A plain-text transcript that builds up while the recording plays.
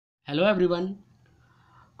Hello everyone.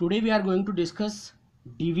 Today we are going to discuss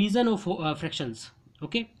division of fractions.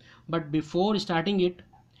 Okay, but before starting it,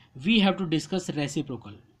 we have to discuss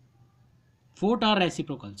reciprocal. What are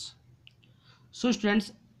reciprocals? So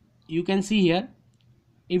students, you can see here,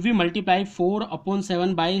 if we multiply 4 upon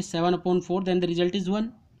 7 by 7 upon 4, then the result is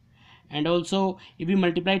 1. And also if we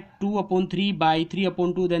multiply 2 upon 3 by 3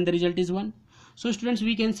 upon 2, then the result is 1. So students,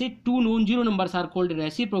 we can say two non-zero numbers are called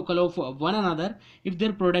reciprocal of one another if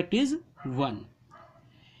their product is 1.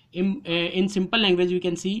 In simple language we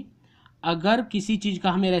can see, अगर किसी चीज़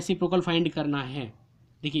का हमें reciprocal find करना है,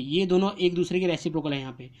 देखिए ये दोनों एक दूसरे के रेसिप्रोकल है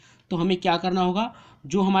यहाँ पे, तो हमें क्या करना होगा,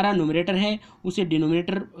 जो हमारा न्यूमरेटर है उसे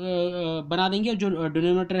डिनोमिनेटर बना देंगे और जो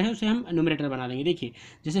डिनोमिनेटर है उसे हम न्यूमरेटर बना देंगे। देखिए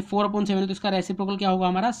जैसे 4/7 है तो इसका रेसिप्रोकल क्या होगा,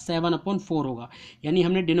 हमारा 7/4 होगा, यानी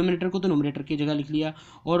हमने डिनोमिनेटर को तो न्यूमरेटर की जगह लिख लिया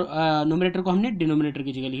और न्यूमरेटर को हमने डिनोमिनेटर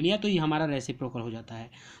की जगह लिख लिया, तो ये हमारा रेसिप्रोकल हो जाता है।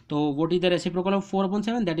 तो what is the reciprocal of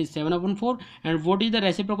 4/7, that is 7/4, and what is the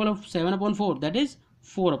reciprocal of 7/4, that is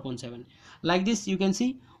 4/7. Like this you can see,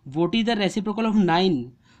 what is the reciprocal of 9?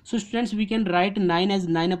 So students, we can write 9 as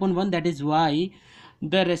 9/1, that is why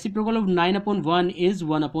the reciprocal of 9/1 is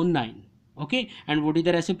 1/9. Okay, and what is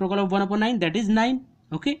the reciprocal of 1/9, that is 9.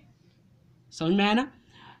 Okay, समझ में आया ना।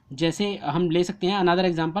 जैसे हम ले सकते हैं another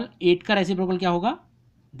example, 8 का रेसिप्रोकल क्या होगा,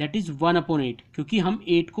 दैट इज 1/8, क्योंकि हम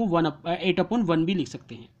 8 को 8/1 भी लिख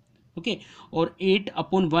सकते हैं। ओके, और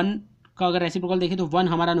 8/1 का अगर रेसिप्रोकल देखें तो 1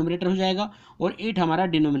 हमारा न्यूमरेटर हो जाएगा और 8 हमारा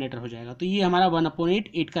डिनोमिनेटर हो जाएगा, तो ये हमारा 1/8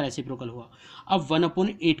 8 का रेसिप्रोकल हुआ। अब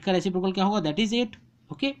 1/8 का रेसिप्रोकल क्या होगा, that is 8।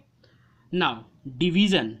 Okay, now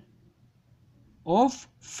division of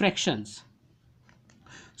fractions.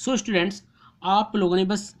 So students, आप लोगों ने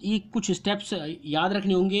बस ये कुछ स्टेप्स याद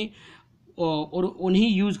रखने होंगे और उन्हें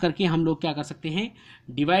यूज़ करके हम लोग क्या कर सकते हैं,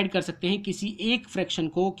 डिवाइड कर सकते हैं किसी एक फ्रैक्शन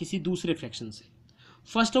को किसी दूसरे फ्रैक्शन से।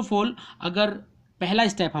 फर्स्ट ऑफ ऑल, अगर पहला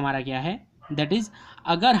स्टेप हमारा क्या है, दैट इज़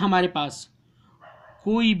अगर हमारे पास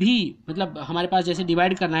कोई भी, मतलब हमारे पास जैसे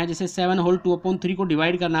डिवाइड करना है, जैसे 7 होल 2/3 को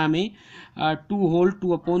डिवाइड करना है हमें 2 होल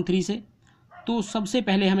 2/3 से, तो सबसे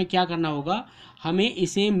पहले हमें क्या करना होगा, हमें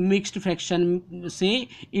इसे मिक्स्ड फ्रैक्शन से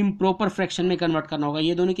इम्प्रॉपर फ्रैक्शन में कन्वर्ट करना होगा।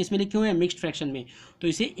 ये दोनों किस में लिखे हुए हैं, मिक्स्ड फ्रैक्शन में, तो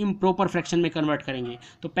इसे इम्प्रॉपर फ्रैक्शन में कन्वर्ट करेंगे।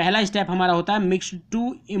 तो पहला स्टेप हमारा होता है mixed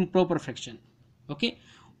to improper fraction. Okay,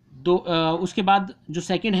 उसके बाद जो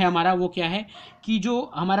सेकंड है हमारा वो क्या है, कि जो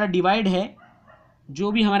हमारा डिवाइड है,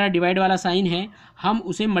 जो भी हमारा डिवाइड वाला साइन है, हम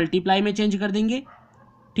उसे मल्टीप्लाई में चेंज कर देंगे।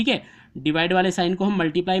 ठीक है, डिवाइड वाले साइन को हम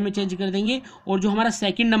मल्टीप्लाई में चेंज कर देंगे, और जो हमारा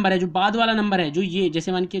सेकंड नंबर है, जो बाद वाला नंबर है, जो ये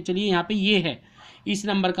जैसे मान के चलिए यहाँ पे ये है, इस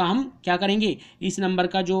नंबर का हम क्या करेंगे, इस नंबर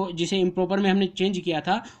का जो जिसे इम्प्रॉपर में हमने चेंज किया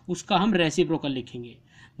था उसका हम रेसिप्रोकल लिखेंगे।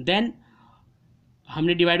 देन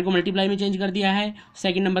हमने डिवाइड को मल्टीप्लाई में चेंज कर दिया है,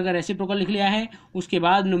 सेकंड नंबर का रेसिप्रोकल लिख लिया है, उसके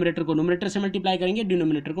बाद न्यूमरेटर को न्यूमरेटर से मल्टीप्लाई करेंगे,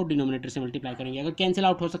 डिनोमिनेटर को डिनोमिनेटर से मल्टीप्लाई करेंगे। अगर कैंसिल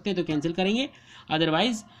आउट हो सकते हैं तो कैंसिल करेंगे,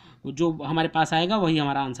 अदरवाइज जो हमारे पास आएगा वही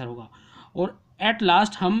हमारा आंसर होगा। और एट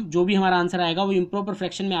लास्ट हम जो भी हमारा आंसर आएगा वो इम्प्रॉपर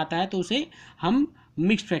फ्रैक्शन में आता है तो उसे हम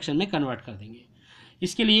मिक्स्ड फ्रैक्शन में कन्वर्ट कर देंगे।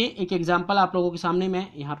 इसके लिए एक एग्जाम्पल आप लोगों के सामने मैं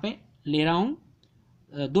यहाँ पे ले रहा हूँ,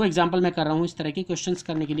 2 एग्जाम्पल मैं कर रहा हूँ इस तरह के क्वेश्चंस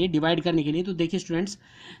करने के लिए, डिवाइड करने के लिए। तो देखिए स्टूडेंट्स,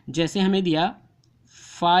 जैसे हमें दिया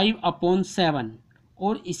 5/7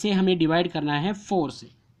 और इसे हमें डिवाइड करना है 4 से।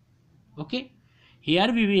 Okay,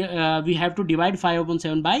 here we have to divide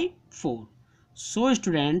 5/7 by 4। So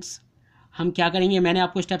students, हम क्या करेंगे, मैंने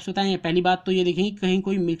आपको स्टेप्स बताए हैं। पहली बात तो ये देखेंगे कहीं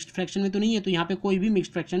कोई मिक्स्ड फ्रैक्शन में तो नहीं है, तो यहाँ पे कोई भी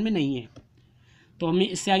मिक्स्ड फ्रैक्शन में नहीं है, तो हमें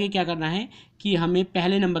इससे आगे क्या करना है कि हमें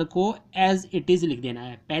पहले नंबर को एज इट इज़ लिख देना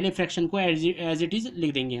है, पहले फ्रैक्शन को एज इट इज़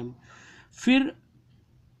लिख देंगे हम। फिर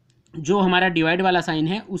जो हमारा डिवाइड वाला साइन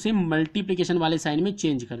है उसे मल्टीप्लिकेशन वाले साइन में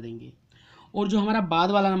चेंज कर देंगे, और जो हमारा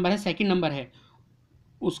बाद वाला नंबर है, सेकंड नंबर है,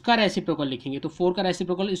 उसका रेसिप्रोकल लिखेंगे। तो 4 का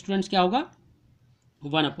रेसिप्रोकल स्टूडेंट्स क्या होगा,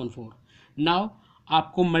 1/4। नाउ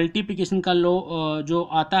आपको मल्टीप्लिकेशन का लॉ जो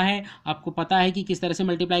आता है, आपको पता है कि किस तरह से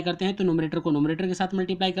मल्टीप्लाई करते हैं। तो न्यूमरेटर को न्यूमरेटर के साथ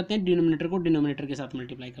मल्टीप्लाई करते हैं, डिनोमिनेटर को डिनोमिनेटर के साथ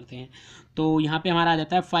मल्टीप्लाई करते हैं। तो यहाँ पे हमारा आ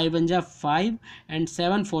जाता है 5 × 5 and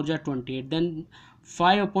 7 × 4 = 28, then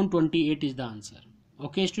 5/28 is the answer.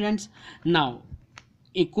 Okay students, now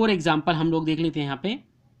एक और एग्जाम्पल हम लोग देख लेते हैं यहाँ पे।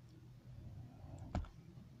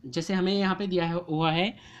 जैसे हमें यहाँ पे दिया हुआ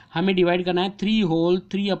है, हमें डिवाइड करना है 3 होल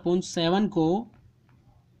 3/7 को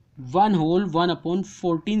 1 होल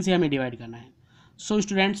 1/14 से हमें डिवाइड करना है। So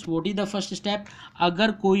students, what is the first step,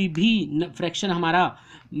 अगर कोई भी फ्रैक्शन हमारा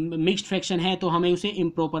मिक्स्ड फ्रैक्शन है तो हमें उसे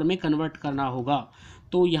इम्प्रॉपर में कन्वर्ट करना होगा।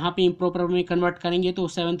 तो यहाँ पे इम्प्रॉपर में कन्वर्ट करेंगे तो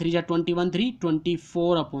 7 × 3 = 21,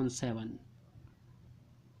 24/7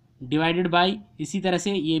 डिवाइडेड बाई, इसी तरह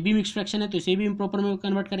से ये भी मिक्स फ्रैक्शन है तो इसे भी इम्प्रॉपर में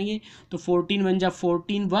कन्वर्ट करेंगे, तो 14 × 1 =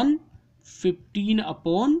 14, 1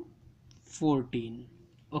 15/14।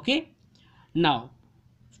 ओके, नाउ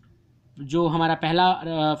जो हमारा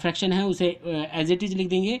पहला फ्रैक्शन है उसे एज इट इज लिख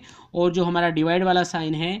देंगे, और जो हमारा डिवाइड वाला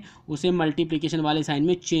साइन है उसे मल्टीप्लिकेशन वाले साइन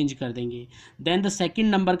में चेंज कर देंगे। देन द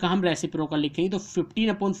सेकंड नंबर का हम रेसिप्रोकल लिखेंगे, तो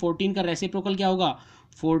 15/14 का रेसिप्रोकल क्या होगा,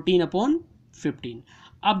 14/15।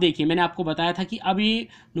 अब देखिए मैंने आपको बताया था कि अब ये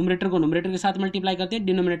न्यूमरेटर को न्यूमरेटर के साथ मल्टीप्लाई करते हैं,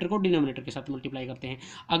 डिनोमिनेटर को डिनोमिनेटर के साथ मल्टीप्लाई करते हैं।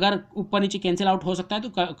 अगर ऊपर नीचे कैंसिल आउट हो सकता है तो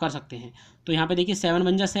कर सकते हैं। तो यहाँ पे देखिए 7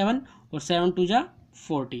 1 जा 7 और 7 2 जा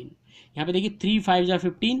 14। यहाँ पे देखिए 3 5 जा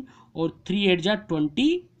 15 और 3 8 जा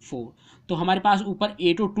 24। तो हमारे पास ऊपर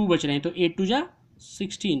 8 और 2 बच रहे हैं, तो 8 2 जा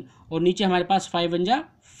 16 और नीचे हमारे पास 5 1 जा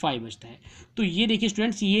 5 बचता है। तो ये देखिए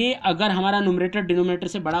स्टूडेंट्स, ये अगर हमारा न्यूमरेटर डिनोमिनेटर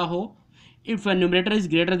से बड़ा हो, if numerator is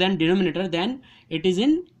greater than denominator, then it is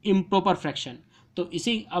in improper fraction. तो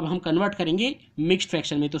इसे अब हम कन्वर्ट करेंगे मिक्स्ड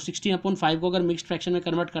फ्रैक्शन में। तो 16/5 को अगर मिक्स्ड फ्रैक्शन में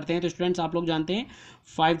कन्वर्ट करते हैं तो स्टूडेंट्स आप लोग जानते हैं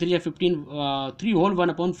 5 3 15, 3 होल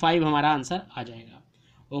 1/5 हमारा आंसर आ जाएगा।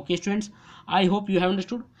 Okay students, I hope you have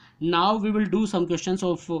understood. Now we will do some questions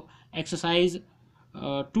of exercise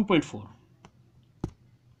 2.4.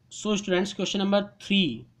 So students, question number 3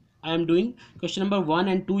 I am doing, question number 1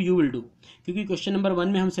 and 2 you will do, क्योंकि question number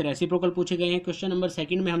 1 में हमसे reciprocal पूछे गए हैं, question number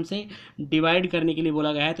 2 में हमसे divide करने के लिए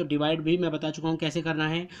बोला गया है। तो डिवाइड भी मैं बता चुका हूँ कैसे करना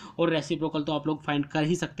है, और रेसिप्रोकल तो आप लोग फाइंड कर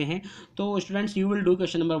ही सकते हैं। तो students you will do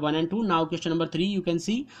question number 1 and 2. Now question number 3 you can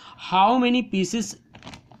see how many pieces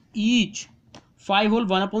each 5 whole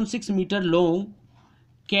 1/6 meter long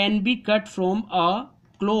can be cut from a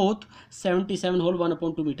cloth 77 whole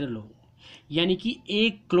 1/2 meter long। यानी कि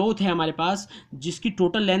एक क्लॉथ है हमारे पास जिसकी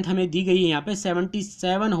टोटल लेंथ हमें दी गई है यहाँ पे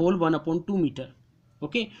 77 होल 1/2 मीटर।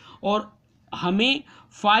 ओके, और हमें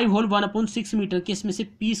 5 होल 1/6 मीटर के इसमें से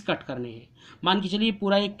पीस कट करने हैं। मान के चलिए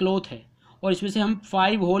पूरा एक क्लॉथ है और इसमें से हम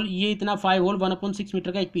 5 होल, ये इतना 5 होल 1/6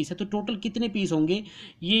 मीटर का एक पीस है, तो टोटल कितने पीस होंगे,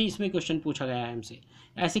 ये इसमें क्वेश्चन पूछा गया है हमसे।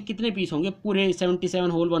 ऐसे कितने पीस होंगे पूरे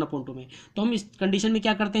 77 होल 1/2 में। तो हम इस कंडीशन में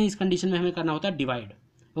क्या करते हैं, इस कंडीशन में हमें करना होता है डिवाइड।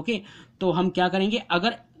 ओके, तो हम क्या करेंगे,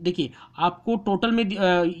 अगर देखिए आपको टोटल में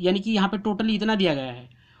यानी कि यहाँ पे टोटल इतना दिया गया है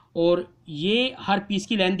और ये हर पीस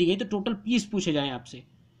की लेंथ दी गई, तो टोटल पीस पूछे जाएँ आपसे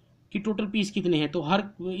कि टोटल पीस कितने हैं, तो हर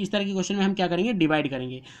इस तरह के क्वेश्चन में हम क्या करेंगे, डिवाइड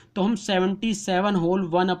करेंगे। तो हम 77 होल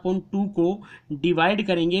 1/2 को डिवाइड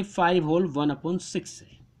करेंगे 5 होल 1/6 से।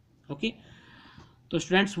 ओके, तो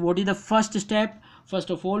students what is the first step,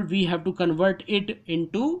 first of all we have to convert it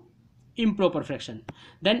into improper fraction.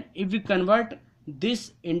 Then if we convert this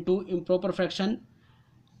into improper fraction,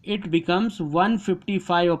 it becomes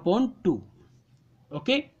 155/2.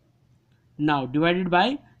 Okay, now divided by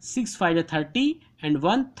 6 5 are 30 and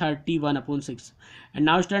 1 31/6. And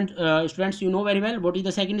now students you know very well what is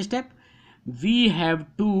the second step. We have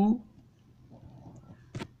to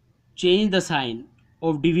change the sign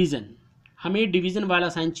of division. हमें division वाला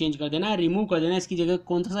sign change कर देना है, remove कर देना है। इसकी जगह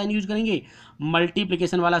कौन सा साइन यूज करेंगे,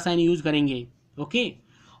 मल्टीप्लिकेशन वाला साइन यूज करेंगे। ओके,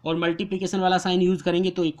 और मल्टीप्लिकेशन वाला साइन यूज करेंगे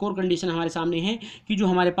तो एक और कंडीशन हमारे सामने है कि जो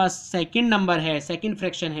हमारे पास सेकंड नंबर है, सेकंड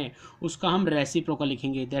फ्रैक्शन है, उसका हम रेसिप्रोकल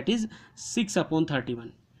लिखेंगे, दैट इज 6/31।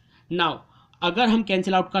 नाउ अगर हम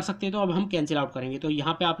कैंसिल आउट कर सकते हैं तो अब हम कैंसिल आउट करेंगे। तो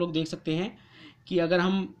यहाँ पे आप लोग देख सकते हैं कि अगर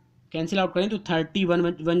हम कैंसिल आउट करें तो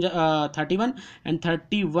 31 एंड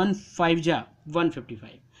 31 5 जा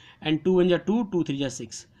 155 एंड 2 1 जा 2 2 3 जा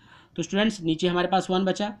 6। तो स्टूडेंट्स नीचे हमारे पास 1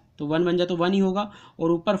 बचा, तो 1 1 जा तो 1 ही होगा,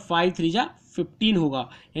 और ऊपर 5 3 जा 15 होगा,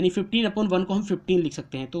 यानी 15/1 को हम 15 लिख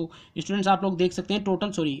सकते हैं। तो स्टूडेंट्स आप लोग देख सकते हैं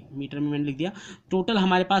टोटल, सॉरी मीटर में मैंने लिख दिया, टोटल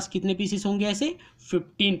हमारे पास कितने पीसेस होंगे, ऐसे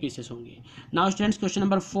 15 पीसेस होंगे। Now students question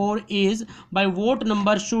number 4 is by what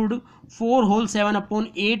number should 4 whole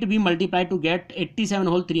 7/8 B multiply to get 87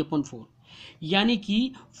 whole 3/4। यानी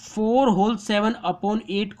कि 4 होल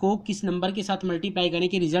 7/8 को किस नंबर के साथ मल्टीप्लाई करें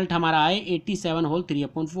कि रिजल्ट हमारा आए 87 होल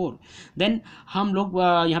 3/4। देन हम लोग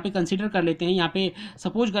यहाँ पे कंसीडर कर लेते हैं, यहाँ पे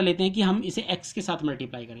सपोज कर लेते हैं कि हम इसे x के साथ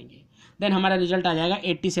मल्टीप्लाई करेंगे, देन हमारा रिजल्ट आ जाएगा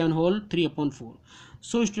 87 whole 3/4।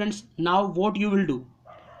 So students now what you will do,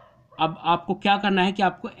 अब आपको क्या करना है कि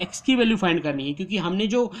आपको x की वैल्यू फाइंड करनी है, क्योंकि हमने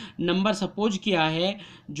जो नंबर सपोज किया है,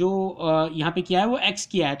 जो यहाँ पे किया है वो x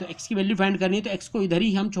किया है, तो x की वैल्यू फाइंड करनी है। तो x को इधर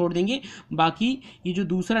ही हम छोड़ देंगे, बाकी ये जो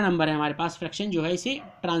दूसरा नंबर है हमारे पास फ्रैक्शन जो है, इसे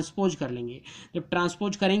ट्रांसपोज कर लेंगे। जब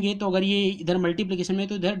ट्रांसपोज करेंगे तो अगर ये इधर मल्टीप्लिकेशन में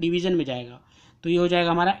तो इधर डिवीजन में जाएगा, तो ये हो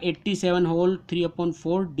जाएगा हमारा 87 whole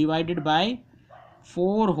 3/4 divided by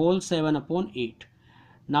 4 whole 7/8।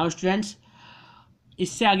 Now students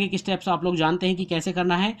इससे आगे के स्टेप्स आप लोग जानते हैं कि कैसे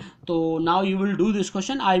करना है। तो now you will do this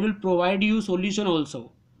question, I will provide you solution also.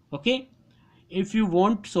 Okay, if you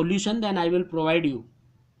want solution then I will provide you.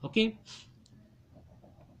 Okay,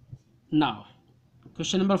 now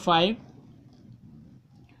question number 5,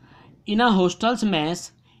 in a hostels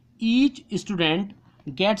mess each student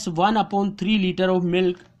gets 1/3 liter of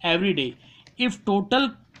milk every day if total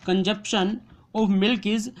consumption of milk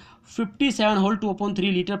is 57 whole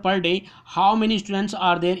 2/3 litre per day, how many students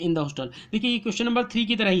are there in the hostel. देखिए ये question number 3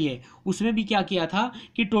 की तरह ही है, उसमें भी क्या किया था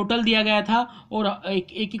कि टोटल दिया गया था और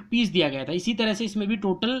एक एक पीस दिया गया था। इसी तरह से इसमें भी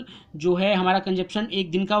टोटल जो है हमारा कंजप्शन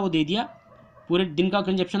एक दिन का वो दे दिया, पूरे दिन का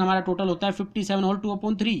कंजप्शन हमारा टोटल होता है 57 होल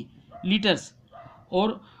 2/3 लीटर्स।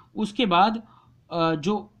 और उसके बाद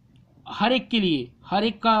जो हर एक के लिए, हर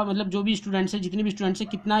एक का मतलब जो भी स्टूडेंट्स है, जितने भी स्टूडेंट्स हैं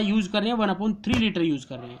कितना यूज़ कर रहे हैं, 1/3 लीटर यूज़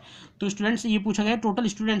कर रहे हैं। तो स्टूडेंट्स ये पूछा गया टोटल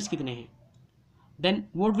स्टूडेंट्स कितने हैं। Then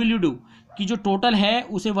what will you do कि जो टोटल है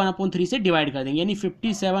उसे 1/3 से डिवाइड कर देंगे, यानी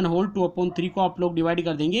 57 होल 2/3 को आप लोग डिवाइड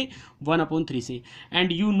कर देंगे 1/3 से।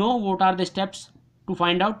 And you know what are the steps to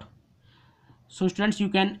find out. So students you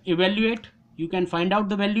can evaluate, you can find out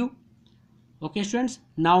the value. Okay students,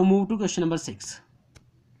 now move to question number 6.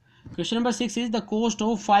 Question number 6 is the cost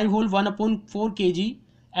of 5 whole 1/4 kg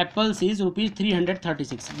apples is rupees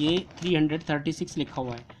 336. ये 336 लिखा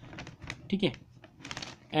हुआ है, ठीक है।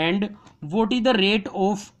 And what is the rate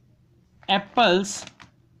of apples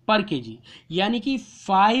per kg, यानी कि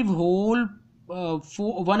 5 whole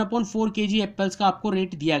 1/4 kg apples का आपको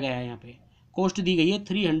रेट दिया गया है, यहाँ पे कॉस्ट दी गई है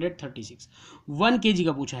 336, 1 kg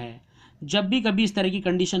का पूछा है। जब भी कभी इस तरह की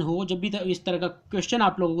कंडीशन हो, जब भी इस तरह का क्वेश्चन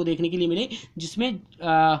आप लोगों को देखने के लिए मिले जिसमें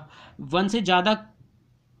 1 से ज़्यादा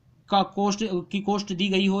का कॉस्ट दी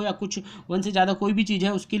गई हो, या कुछ 1 से ज़्यादा कोई भी चीज़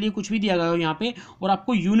है उसके लिए कुछ भी दिया गया हो यहाँ पे, और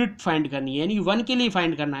आपको यूनिट फाइंड करनी है, यानी 1 के लिए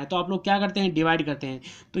फाइंड करना है, तो आप लोग क्या करते हैं, डिवाइड करते हैं।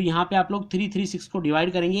 तो यहाँ पे आप लोग 336 को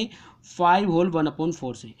डिवाइड करेंगे 5 होल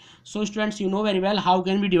 1/4 से। So students you know very well how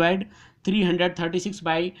can be divide 336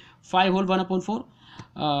 by 5 whole 1/4।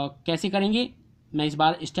 कैसे करेंगे मैं इस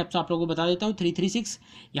बार स्टेप्स आप लोगों को बता देता हूँ। 336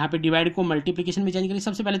 यहाँ पे डिवाइड को मल्टीप्लिकेशन में चेंज करेंगे।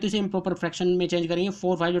 सबसे पहले तो इसे इम्प्रॉपर फ्रैक्शन में चेंज करेंगे,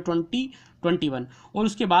 4 5 20 21, और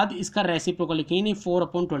उसके बाद इसका रेसिप्रोकल लिखेंगे, नहीं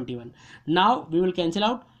 4/21। Now we will cancel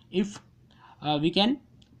out if we can.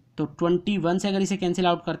 तो 21 से अगर इसे कैंसिल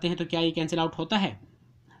आउट करते हैं तो क्या ये कैंसिल आउट होता है।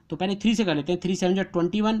 तो पहले 3 से कर लेते हैं, 3 7 जा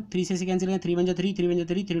 21, 3 से कैंसिल करें, 3 1 जा 3, 3 1 जा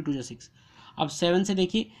 3, 3 2 जा 6। अब 7 से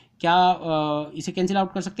देखिए क्या इसे कैंसिल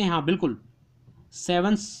आउट कर सकते हैं, हाँ बिल्कुल।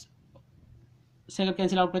 7 से अगर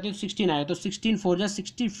कैंसिल आउट करते हैं तो 16 आया, तो 16 4 जा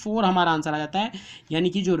 64 हमारा आंसर आ जाता है। यानी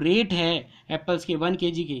कि जो रेट है एप्पल्स के 1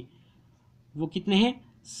 kg के वो कितने हैं,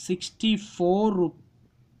 64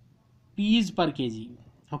 रुपीज़ पर kg।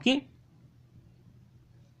 Okay,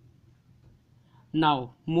 now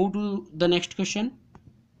move to the next question.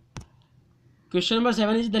 Question number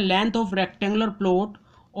 7 is the length of rectangular plot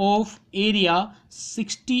of area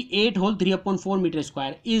 68 whole 3/4 metre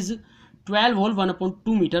square is 12 whole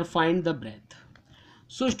 1/2 metre, find the breath.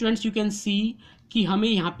 So students you can see कि हमें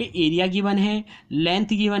यहाँ पे area given है, length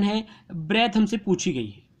given है, breath हमसे पूछी गई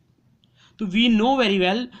है। तो we know very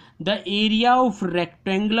well the area of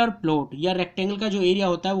rectangular plot, या रेक्टेंगल का जो एरिया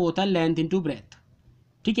होता है वो होता है लेंथ इंटू ब्रेथ,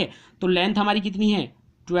 ठीक है। तो लेंथ हमारी कितनी है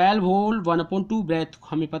 12 होल 1/2, ब्रेथ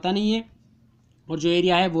हमें पता नहीं है, और जो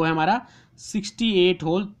एरिया है वो है हमारा 68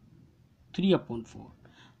 होल 3/4।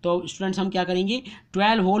 तो स्टूडेंट्स हम क्या करेंगे,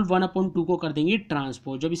 12 होल 1/2 को कर देंगे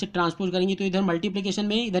ट्रांसपोज। जब इसे ट्रांसपोज करेंगे तो इधर मल्टीप्लिकेशन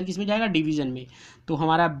में, इधर किस में जाएगा, डिवीजन में। तो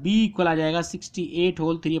हमारा b इक्वल आ जाएगा 68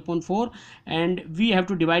 whole 3/4 and we have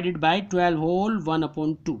to divide it by 12 whole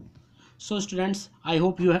 1/2। So students I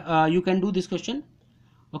hope you can do this question.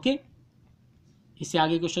 Okay, इससे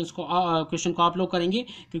आगे क्वेश्चन को आप लोग करेंगे,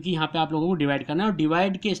 क्योंकि यहाँ पे आप लोगों को डिवाइड करना है, और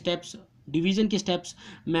डिवाइड के स्टेप्स, डिवीजन के स्टेप्स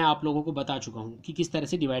मैं आप लोगों को बता चुका हूँ कि किस तरह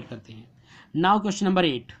से डिवाइड करते हैं। Now question number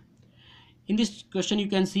 8। In this question you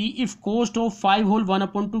can see if cost of 5 whole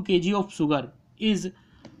 1/2 kg of sugar is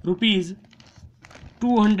rupees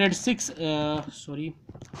 206,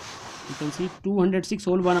 you can see 206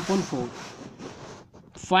 whole 1/4,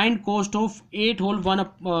 find cost of 8 whole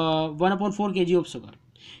 1/4 kg of sugar।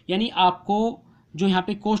 यानी आपको जो यहाँ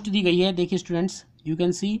पे कॉस्ट दी गई है, देखिए students you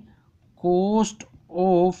can see cost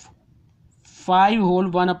of 5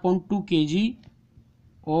 whole 1/2 kg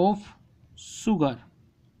of sugar,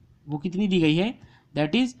 वो कितनी दी गई है,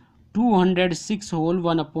 that is 206 whole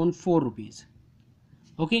 1/4 rupees.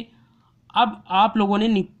 Okay, अब आप लोगों ने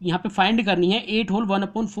यहाँ पे फाइंड करनी है 8 होल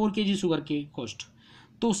 1/4 kg शुगर की कॉस्ट।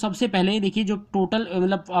 तो सबसे पहले देखिए जो टोटल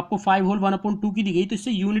मतलब आपको 5 होल 1/2 की दी गई, तो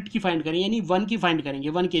इससे यूनिट की फाइंड करें, यानी 1 की फाइंड करेंगे,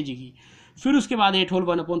 1 kg की। फिर उसके बाद 8 होल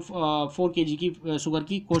 1/4 kg की शुगर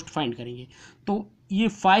की कॉस्ट फाइंड करेंगे। तो ये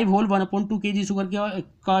 5 होल 1/2 kg शुगर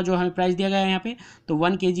का जो हमें प्राइस दिया गया है यहाँ पे, तो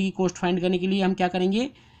 1 kg की कॉस्ट फाइंड करने के लिए हम क्या करेंगे,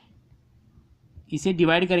 इसे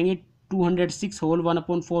डिवाइड करेंगे 206 होल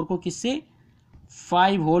 1/4 को किससे,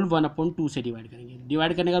 5 होल 1/2 से डिवाइड करेंगे।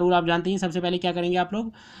 डिवाइड करने का रूल आप जानते हैं। सबसे पहले क्या करेंगे आप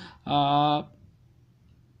लोग,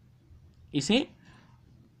 इसे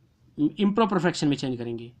इम्प्रॉपर फ्रैक्शन में चेंज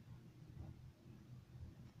करेंगे,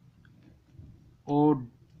 और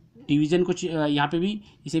डिवीजन को यहाँ पे भी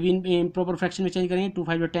इसे भी इम्प्रॉपर फ्रैक्शन में चेंज करेंगे, 2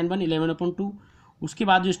 5 10 1 11/2। उसके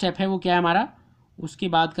बाद जो स्टेप है वो क्या है हमारा, उसके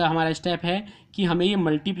बाद का हमारा स्टेप है कि हमें ये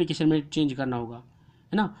मल्टीप्लिकेशन में चेंज करना होगा,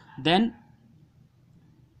 है ना। देन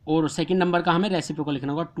और सेकंड नंबर का हमें रेसिप्रोकल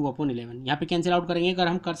लिखना होगा 2/11। यहाँ पे कैंसिल आउट करेंगे अगर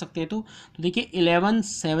हम कर सकते हैं तो देखिए 11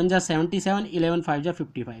 7 जा 77, 11 5 जा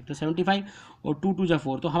 55, तो 75 और 2 2 जा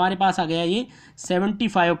 4, तो हमारे पास आ गया ये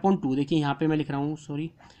 75/2। देखिए यहाँ पे मैं लिख रहा हूँ, सॉरी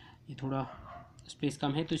ये थोड़ा स्पेस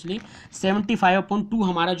कम है तो इसलिए 75/2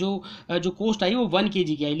 हमारा जो कोस्ट आई वो 1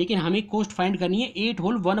 kg की आई, लेकिन हमें कोस्ट फाइंड करनी है 8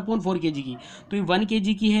 होल 1/4 kg की, तो ये 1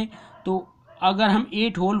 kg की है। तो अगर हम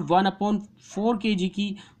 8 होल 1/4 kg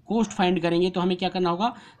की कोस्ट फाइंड करेंगे तो हमें क्या करना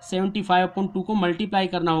होगा, 75/2 को मल्टीप्लाई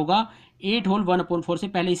करना होगा 8 होल 1/4 से।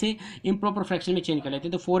 पहले इसे इम्प्रॉपर फ्रैक्शन में चेंज कर लेते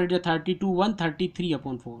हैं, तो 4 8 32 1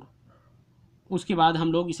 33/4। उसके बाद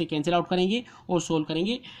हम लोग इसे कैंसिल आउट करेंगे और सोल्व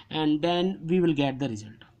करेंगे and then we will get the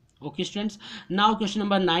result. Okay students, now question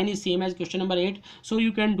number 9 is same as question number 8, so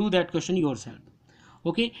you can do that question yourself.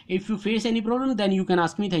 Okay, if you face any problem then you can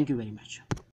ask me. Thank you very much.